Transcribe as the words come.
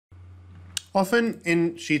Often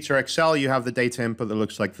in Sheets or Excel, you have the data input that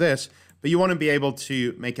looks like this, but you want to be able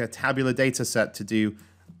to make a tabular data set to do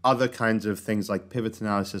other kinds of things like pivot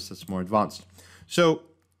analysis that's more advanced. So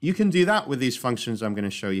you can do that with these functions I'm going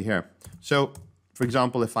to show you here. So for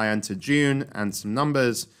example, if I enter June and some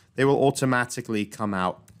numbers, they will automatically come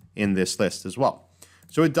out in this list as well.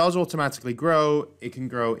 So it does automatically grow. It can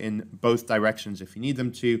grow in both directions if you need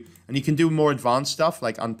them to. And you can do more advanced stuff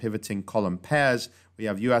like unpivoting column pairs. We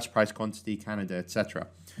have US price quantity, Canada, etc.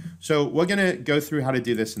 So we're going to go through how to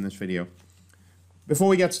do this in this video. Before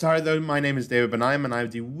we get started though, my name is David Benaim and I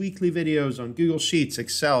do weekly videos on Google Sheets,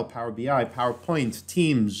 Excel, Power BI, PowerPoint,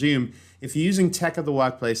 Teams, Zoom. If you're using tech at the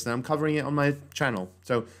workplace, then I'm covering it on my channel.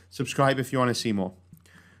 So subscribe if you want to see more.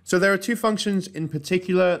 So there are two functions in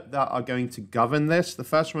particular that are going to govern this. The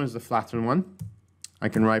first one is the flatten one. I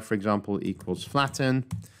can write, for example, equals flatten.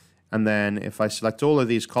 And then if I select all of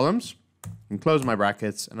these columns and close my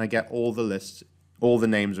brackets, and I get all the lists, all the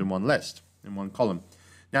names in one list, in one column.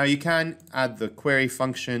 Now you can add the query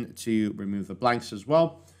function to remove the blanks as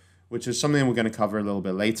well, which is something we're going to cover a little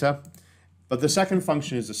bit later. But the second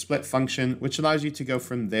function is the split function, which allows you to go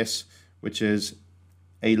from this, which is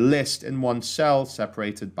a list in one cell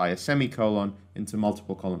separated by a semicolon into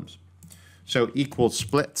multiple columns. So equals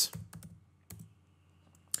split.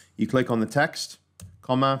 You click on the text,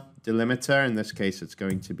 comma, delimiter. In this case, it's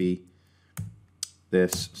going to be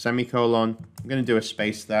this semicolon. I'm going to do a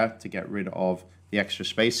space there to get rid of the extra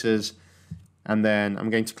spaces. And then I'm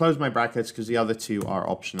going to close my brackets because the other two are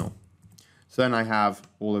optional. So then I have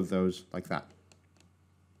all of those like that.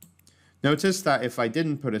 Notice that if I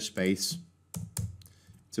didn't put a space,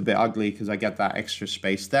 it's a bit ugly because I get that extra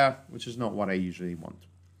space there, which is not what I usually want.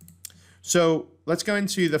 So let's go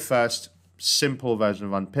into the first simple version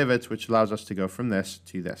of Unpivot, which allows us to go from this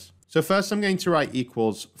to this. So first I'm going to write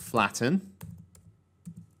equals flatten.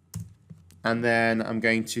 And then I'm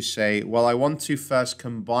going to say, well, I want to first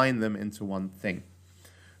combine them into one thing.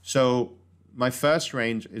 So my first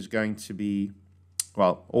range is going to be,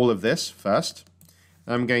 well, all of this first.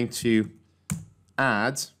 And I'm going to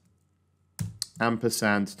add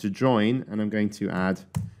ampersand to join, and I'm going to add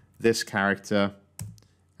this character,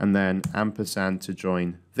 and then ampersand to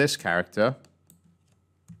join this character,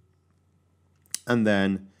 and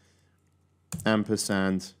then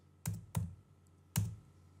ampersand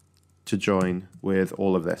to join with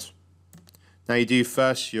all of this. Now you do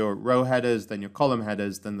first your row headers, then your column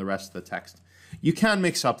headers, then the rest of the text. You can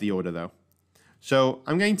mix up the order though. So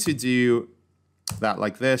I'm going to do that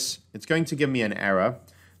like this. It's going to give me an error.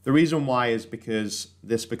 The reason why is because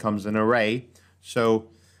this becomes an array. So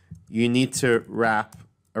you need to wrap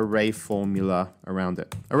array formula around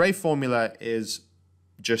it. Array formula is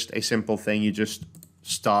just a simple thing. You just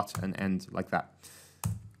start and end like that.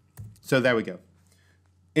 So there we go.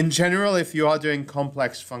 In general, if you are doing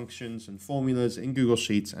complex functions and formulas in Google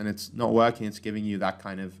Sheets and it's not working, it's giving you that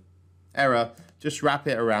kind of error, just wrap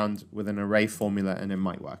it around with an array formula and it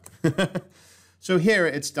might work. So here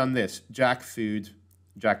it's done this, Jack food,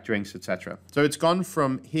 Jack drinks, etc. So it's gone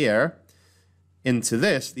from here into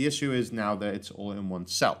this. The issue is now that it's all in one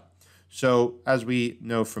cell. So as we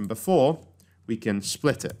know from before, we can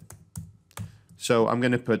split it. So I'm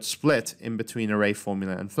going to put split in between array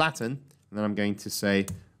formula and flatten. And then I'm going to say,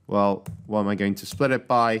 well, what am I going to split it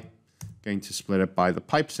by? I'm going to split it by the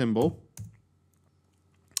pipe symbol.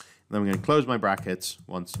 And then I'm going to close my brackets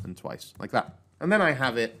once and twice, like that. And then I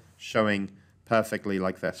have it showing perfectly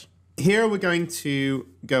like this. Here we're going to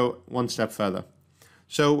go one step further.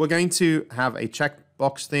 So we're going to have a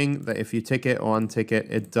checkbox thing that if you tick it or untick it,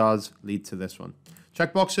 it does lead to this one.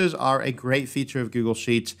 Checkboxes are a great feature of Google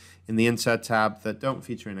Sheets in the Insert tab that don't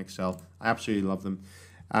feature in Excel. I absolutely love them.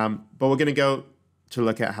 But we're going to go to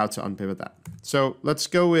look at how to unpivot that. So let's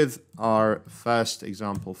go with our first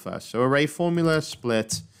example first. So array formula,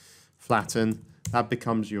 split, flatten, that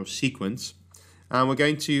becomes your sequence. And we're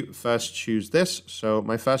going to first choose this. So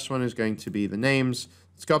my first one is going to be the names.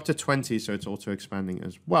 Let's go up to 20, so it's auto expanding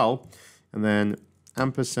as well. And then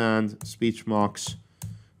ampersand, speech marks,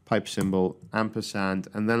 pipe symbol, ampersand,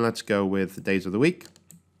 and then let's go with the days of the week.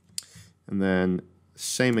 And then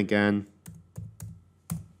same again.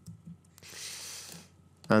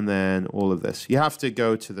 And then all of this. You have to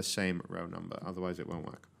go to the same row number, otherwise it won't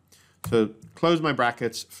work. So close my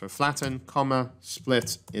brackets for flatten, comma,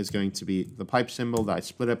 split is going to be the pipe symbol that I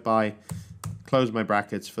split it by. Close my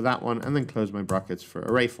brackets for that one, and then close my brackets for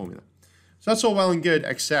array formula. So that's all well and good,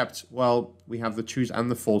 except, well, we have the trues and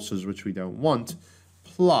the falses, which we don't want.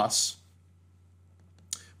 Plus,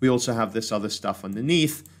 we also have this other stuff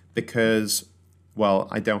underneath because, well,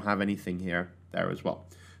 I don't have anything here, there as well.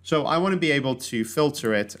 So I want to be able to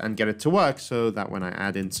filter it and get it to work so that when I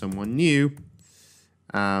add in someone new,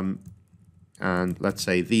 and let's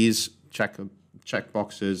say these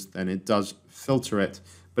checkboxes, then it does filter it,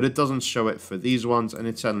 but it doesn't show it for these ones, and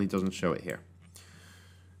it certainly doesn't show it here.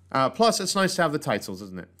 Plus, it's nice to have the titles,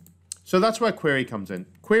 isn't it? So that's where query comes in.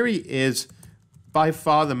 Query is by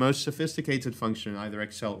far the most sophisticated function in either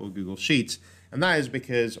Excel or Google Sheets, and that is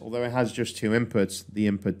because although it has just two inputs, the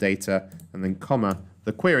input data and then comma,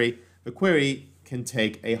 the query can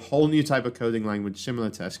take a whole new type of coding language similar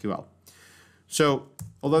to SQL. So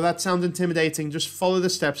although that sounds intimidating, just follow the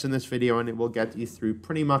steps in this video and it will get you through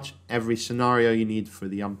pretty much every scenario you need for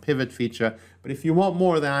the Unpivot feature. But if you want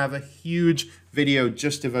more, then I have a huge video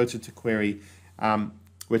just devoted to query,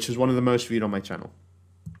 which is one of the most viewed on my channel.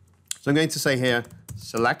 So I'm going to say here,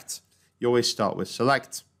 select. You always start with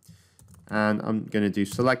select. And I'm going to do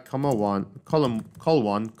select, column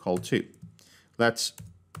 1, col 2. Let's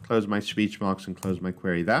close my speech marks and close my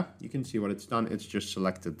query there. You can see what it's done. It's just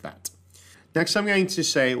selected that. Next, I'm going to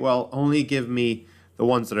say, well, only give me the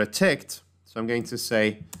ones that are ticked. So I'm going to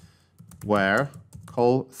say where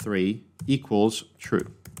col 3 equals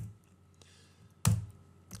true.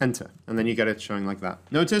 Enter. And then you get it showing like that.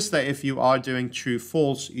 Notice that if you are doing true,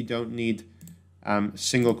 false, you don't need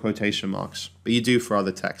single quotation marks, but you do for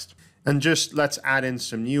other text. And just let's add in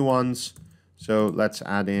some new ones. So let's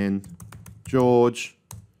add in George,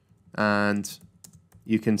 and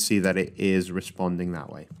you can see that it is responding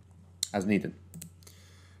that way as needed.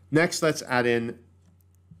 Next, let's add in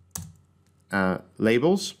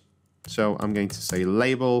labels. So I'm going to say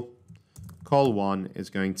label col 1 is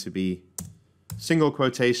going to be single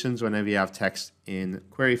quotations whenever you have text in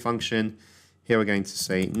query function. Here we're going to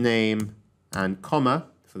say name and comma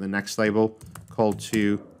for the next label. Col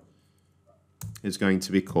 2 is going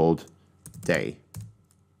to be called day.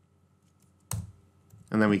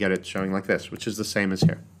 And then we get it showing like this, which is the same as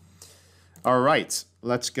here. All right,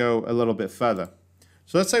 let's go a little bit further.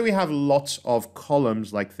 So let's say we have lots of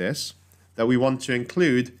columns like this that we want to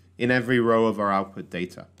include in every row of our output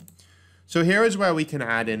data. So here is where we can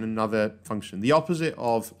add in another function. The opposite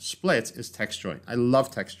of split is text join. I love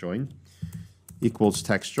text join. Equals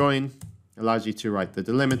text join allows you to write the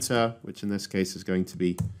delimiter, which in this case is going to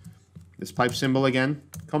be this pipe symbol again,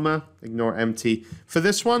 comma, ignore empty. For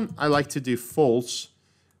this one, I like to do false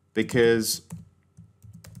because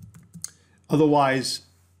otherwise,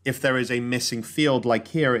 if there is a missing field like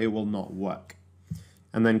here, it will not work.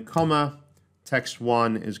 And then comma, text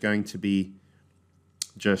 1 is going to be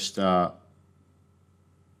just all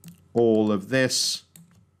of this,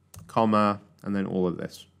 comma, and then all of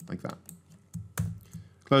this, like that.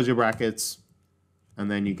 Close your brackets, and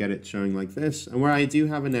then you get it showing like this. And where I do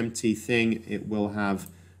have an empty thing, it will have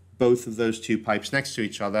both of those two pipes next to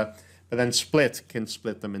each other, but then split can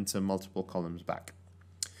split them into multiple columns back.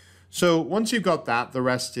 So once you've got that, the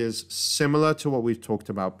rest is similar to what we've talked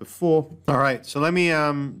about before. All right, so let me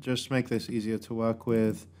just make this easier to work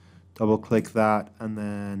with. Double click that, and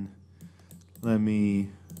then let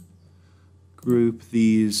me group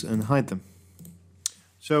these and hide them.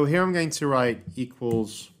 So here I'm going to write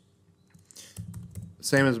equals,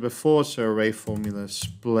 same as before, so array formula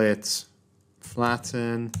split,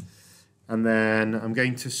 flatten, and then I'm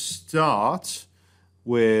going to start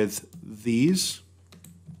with these,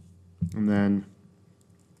 and then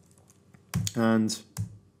and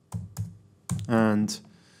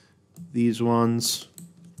these ones,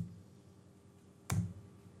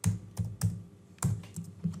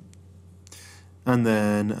 and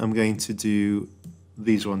then I'm going to do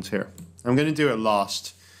these ones here. I'm going to do it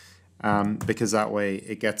last because that way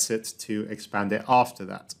it gets it to expand it after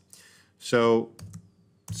that. So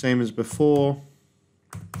same as before,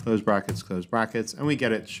 close brackets, and we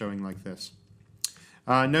get it showing like this.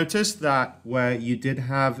 Notice that where you did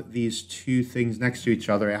have these two things next to each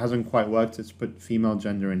other, it hasn't quite worked. It's put female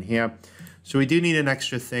gender in here. So we do need an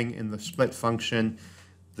extra thing in the split function.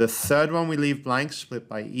 The third one we leave blank, split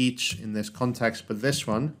by each in this context, but this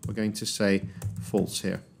one we're going to say false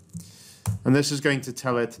here. And this is going to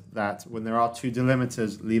tell it that when there are two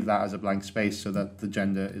delimiters, leave that as a blank space so that the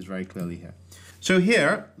gender is very clearly here. So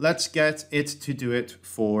here, let's get it to do it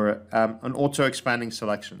for an auto-expanding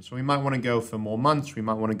selection. So we might want to go for more months, we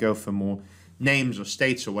might want to go for more names or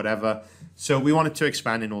states or whatever. So we want it to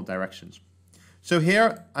expand in all directions. So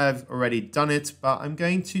here, I've already done it, but I'm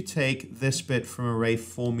going to take this bit from array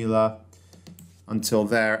formula until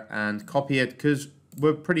there and copy it because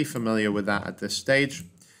we're pretty familiar with that at this stage.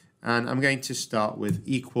 And I'm going to start with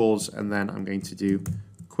equals, and then I'm going to do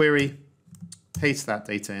query, paste that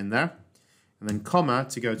data in there, and then comma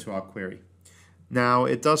to go to our query. Now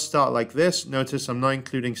it does start like this. Notice I'm not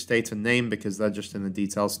including state and name because they're just in the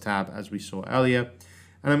details tab as we saw earlier.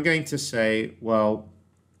 And I'm going to say, well,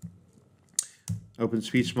 open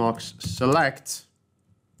speech marks, select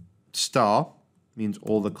star, means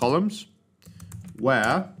all the columns,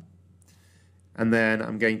 where, and then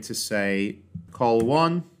I'm going to say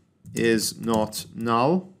col1 is not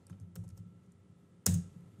null,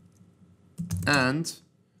 and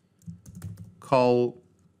col4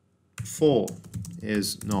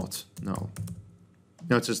 is not null.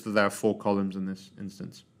 Notice that there are 4 columns in this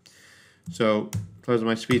instance. So close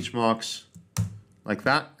my speech marks like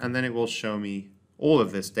that, and then it will show me all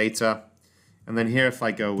of this data. And then here, if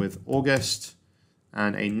I go with August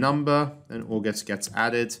and a number, then August gets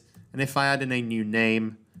added. And if I add in a new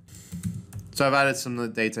name, so I've added some of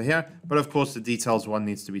the data here, but of course the details one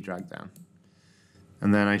needs to be dragged down.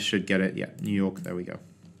 And then I should get it, yeah, New York, there we go.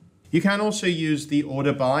 You can also use the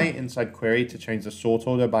order by inside query to change the sort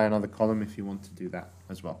order by another column if you want to do that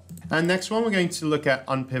as well. And next one, we're going to look at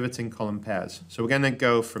unpivoting column pairs. So we're going to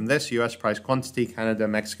go from this US price quantity, Canada,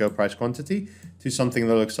 Mexico price quantity to something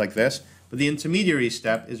that looks like this. But the intermediary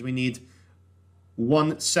step is we need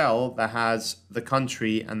one cell that has the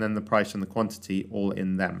country and then the price and the quantity all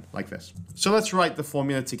in them like this. So let's write the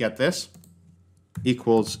formula to get this.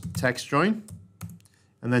 Equals text join.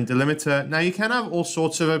 And then delimiter. Now you can have all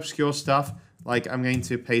sorts of obscure stuff, like I'm going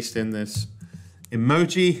to paste in this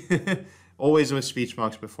emoji, always with speech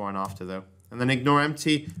marks before and after though. And then ignore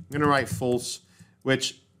empty, I'm going to write false,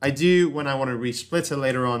 which I do when I want to resplit it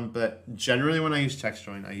later on, but generally when I use text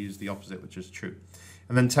join, I use the opposite, which is true.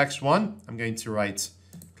 And then text one, I'm going to write,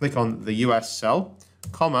 click on the US cell,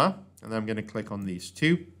 comma, and then I'm going to click on these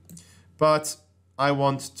two. But I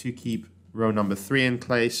want to keep row number 3 in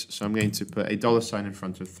place, so I'm going to put a $sign in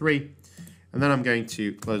front of 3, and then I'm going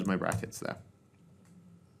to close my brackets there.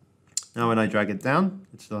 Now when I drag it down,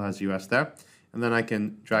 it still has US there, and then I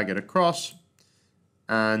can drag it across,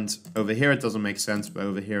 and over here it doesn't make sense, but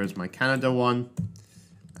over here is my Canada one,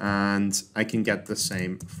 and I can get the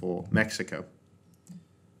same for Mexico.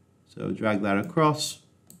 So drag that across.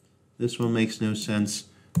 This one makes no sense,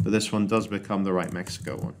 but this one does become the right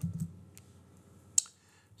Mexico one.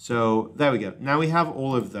 So there we go. Now we have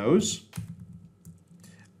all of those.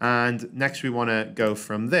 And next we want to go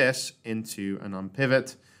from this into an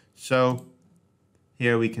unpivot. So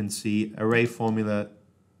here we can see array formula,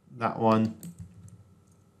 that one.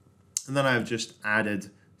 And then I've just added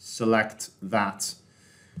select that.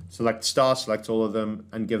 Select star, select all of them,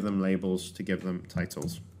 and give them labels to give them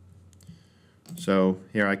titles. So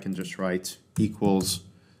here I can just write equals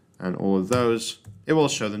and all of those. It will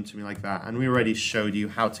show them to me like that. And we already showed you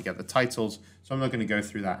how to get the titles, so I'm not going to go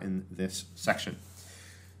through that in this section.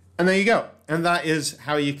 And there you go. And that is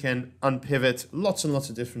how you can unpivot lots and lots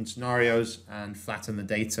of different scenarios and flatten the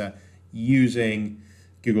data using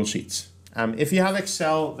Google Sheets. If you have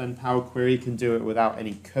Excel, then Power Query can do it without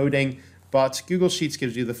any coding, but Google Sheets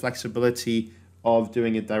gives you the flexibility of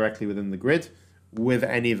doing it directly within the grid with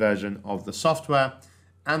any version of the software.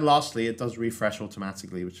 And lastly, it does refresh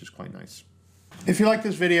automatically, which is quite nice. If you like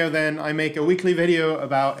this video, then I make a weekly video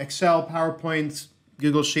about Excel, PowerPoint,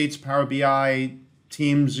 Google Sheets, Power BI,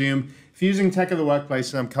 Teams, Zoom. If you're using tech in the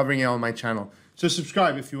workplace, I'm covering it on my channel. So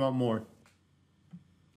subscribe if you want more.